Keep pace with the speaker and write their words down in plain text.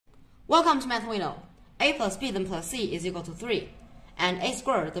Welcome to Math. We know a plus b then plus c is equal to 3, and a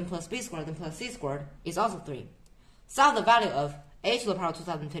squared then plus b squared then plus c squared is also 3. Solve the value of a to the power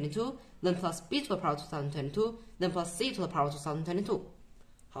 2022, then plus b to the power 2022, then plus c to the power 2022.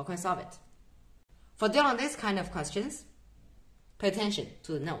 How can I solve it? For dealing with this kind of questions, pay attention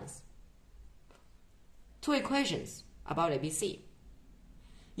to the notes. Two equations about ABC.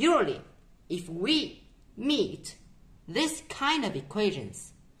 Usually, if we meet this kind of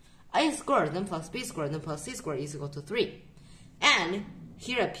equations, a squared then plus b squared then plus c squared is equal to 3. And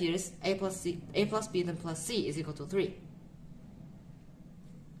here appears a plus b then plus c is equal to 3.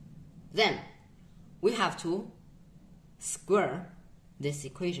 Then we have to square this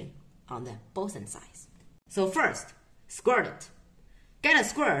equation on the both sides. So first, square it. Get a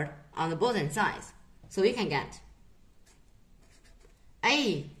square on the both sides. So we can get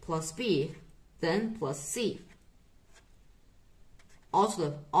a plus b then plus c.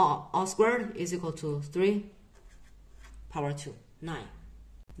 All squared is equal to 3 power 2, 9.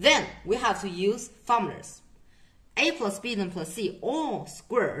 Then we have to use formulas. A plus b then plus c all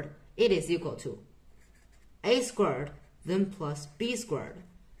squared, it is equal to a squared then plus b squared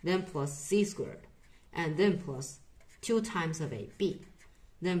then plus c squared, and then plus 2 times of ab,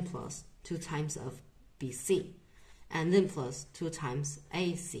 then plus 2 times of bc, and then plus 2 times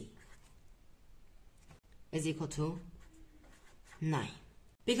ac is equal to 9.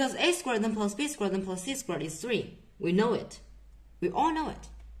 Because a squared then plus b squared then plus c squared is 3. We know it. We all know it.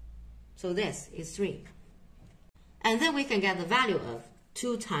 So this is 3. And then we can get the value of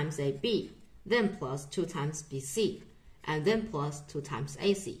 2 times ab, then plus 2 times bc, and then plus 2 times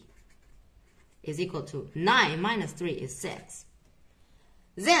ac is equal to 9 minus 3 is 6.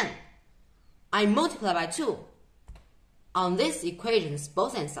 Then I multiply by 2 on this equation's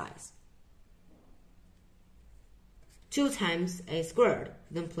both sides. 2 times a squared,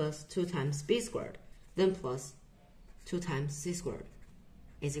 then plus 2 times b squared, then plus 2 times c squared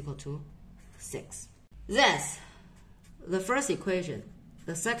is equal to 6. That's the first equation,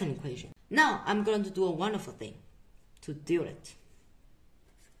 the second equation. Now I'm going to do a wonderful thing to do it.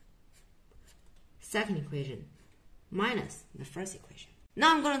 Second equation minus the first equation.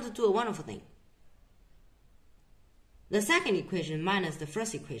 Now I'm going to do a wonderful thing. The second equation minus the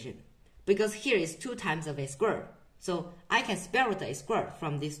first equation, because here is 2 times of a squared. So I can spare root a squared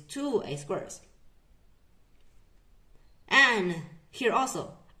from these 2 a squares. And here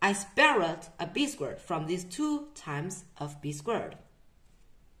also, I spare root a b squared from these 2 times of b squared.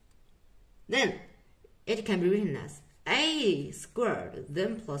 Then it can be written as a squared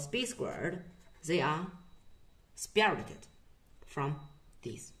then plus b squared. They are spare rooted from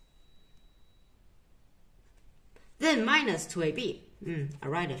these. Then minus 2ab. I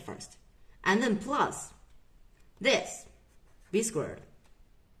write it first. And then plus this, b squared.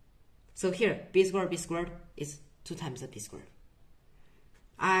 So here, b squared is 2 times of b squared.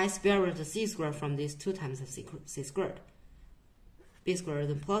 I spare root the c squared from this 2 times of c squared. b squared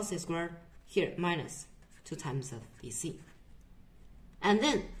then plus c squared, here minus 2 times of bc. And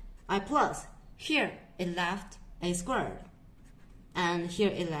then I plus, here it left a squared, and here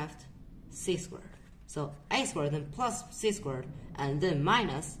it left c squared. So a squared then plus c squared, and then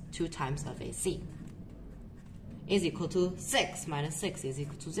minus 2 times of ac is equal to 6 minus 6 is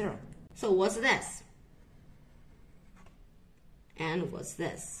equal to 0. So what's this? And what's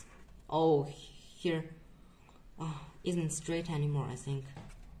this? Oh, here isn't straight anymore, I think.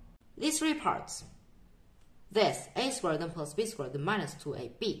 These 3 parts. This, a squared then plus b squared then minus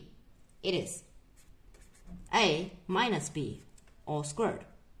 2ab. It is a minus b all squared.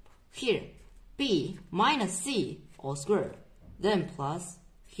 Here, b minus c all squared. Then plus,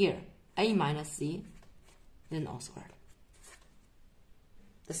 here, a minus c, then all squared.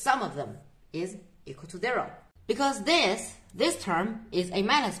 The sum of them is equal to 0. Because this term is a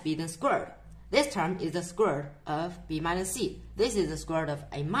minus b then squared. This term is the square root of b minus c. This is the square root of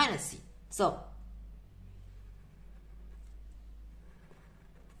a minus c. So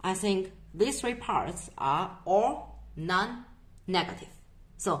I think these 3 parts are all non-negative.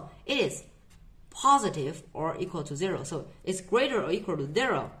 So it is positive or equal to 0. So it's greater or equal to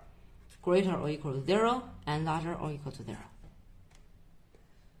 0, greater or equal to 0, and larger or equal to 0.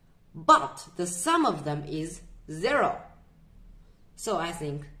 But the sum of them is 0. So I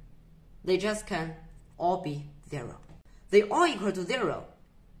think they just can all be 0. They all equal to 0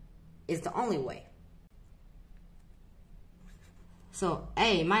 is the only way. So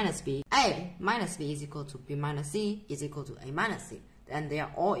a minus b is equal to b minus c is equal to a minus c. And they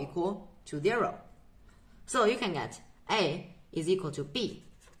are all equal to 0. So you can get a is equal to b,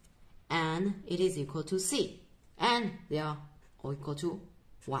 and it is equal to c, and they are all equal to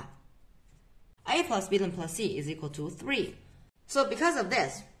 1. A plus B then plus C is equal to 3. So because of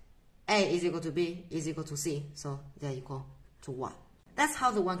this, A is equal to B is equal to C, so they're equal to 1. That's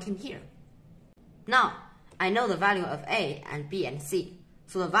how the 1 came here. Now, I know the value of A and B and C.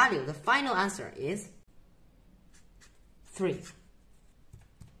 So the final answer is 3.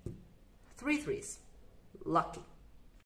 3 threes. Lucky.